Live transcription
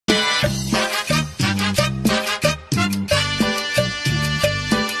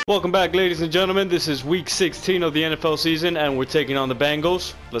Welcome back, ladies and gentlemen. This is week 16 of the NFL season, and we're taking on the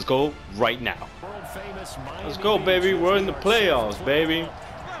Bengals. Let's go right now. Let's go, baby. We're in the playoffs, baby.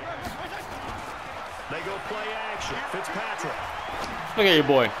 They go play action. Fitzpatrick. Look at your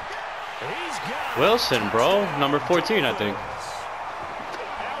boy. Wilson, bro. Number 14, I think.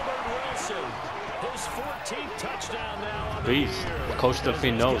 His 14th touchdown now on the Beast. year. Coach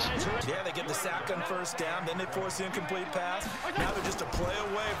Delphine knows. Yeah, they get the sack on first down, then they force the incomplete pass. Now they're just a play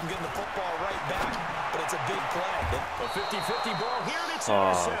away from getting the football right back, but it's a big play. A 50-50 ball here, and it's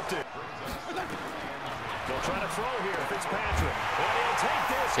intercepted. They'll try to throw here, Fitzpatrick. And he'll take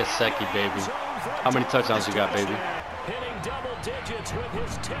this. Gesicki, baby. How many touchdowns you got, baby? Hitting double digits with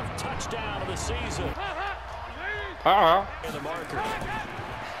his 10th touchdown of the season. In the marker.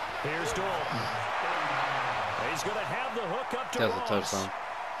 Here's Dalton. He's going to have the hook up to That's Ross. a touchdown.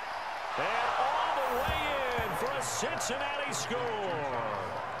 And all the way in for a Cincinnati score.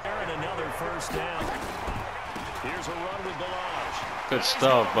 And another first down. Here's a run with Balaj. Good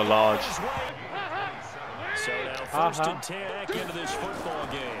stuff, Balaj. So now first and 10 back into this football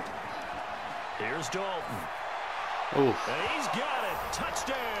game. Here's Dalton. Oof. And he's got it.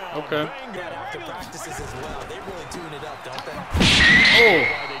 Touchdown. Okay. That after practices as well. They really tune it up, don't they? Oh.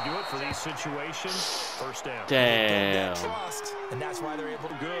 Why they do it for these situations? First down. Damn. Trust, and that's why they're able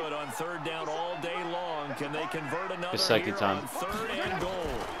to Good on third down all day long. Can they convert another second here time. on third and goal?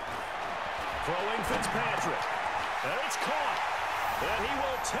 Throwing Fitzpatrick. And it's caught. And he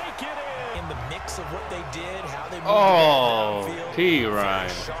will take it in. the mix of what they did, how they moved Oh, downfield. P. Ryan.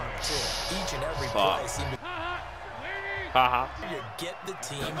 Sharp to each and every Fuck. play seemed to Haha. get the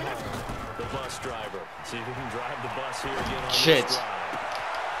team home. The bus driver. See if he can drive the bus here again on Shit. this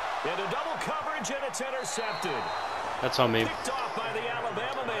drive. Into double coverage, and it's intercepted. That's on me. Picked off by the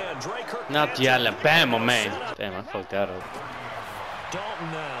Alabama man, Drake Kirkpatrick. Not the Alabama man. Damn, I fucked that up.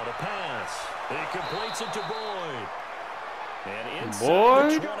 Dalton now to pass. He completes it to Boyd. And inside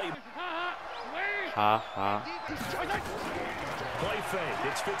Boyd? the 20. Ha ha. Play fake.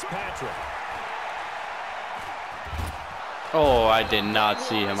 It's Fitzpatrick. Oh, I did not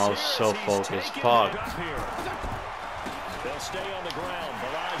see him. I was so focused. Fuck. They'll stay on the ground.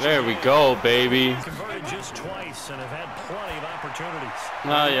 There we go, baby. Converted just twice and have had plenty of opportunities.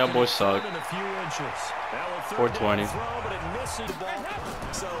 Nah, yeah, boy suck. In a few inches. Now a third 420. down throw, but it misses the ball.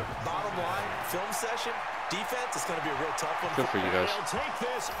 So, bottom line, film session, defense is going to be a real tough one. Good for you guys. They'll take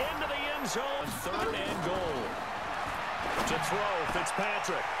this into the end zone. Third and goal. To throw,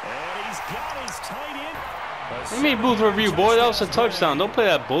 Fitzpatrick. And he's got his tight end. What do you mean booth review, boy? That was a touchdown. Don't play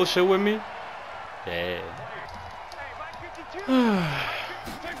that bullshit with me. Yeah.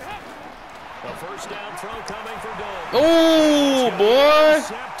 A first down throw coming for Dalton. Oh, boy.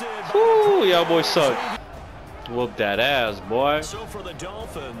 Intercepted. Ooh, y'all boys suck. Whoop that ass, boy. So for the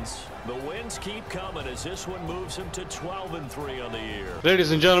Dolphins, the wins keep coming as this one moves them to 12-3 on the year.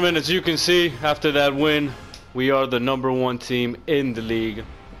 Ladies and gentlemen, as you can see, after that win, we are the #1 team in the league.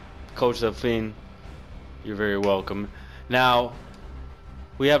 Coach Delphine, you're very welcome. Now,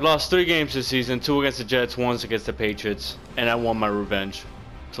 we have lost 3 games this season, 2 against the Jets, 1 against the Patriots, and I want my revenge.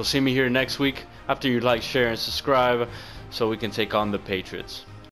 So see me here next week after you like, share, and subscribe so we can take on the Patriots.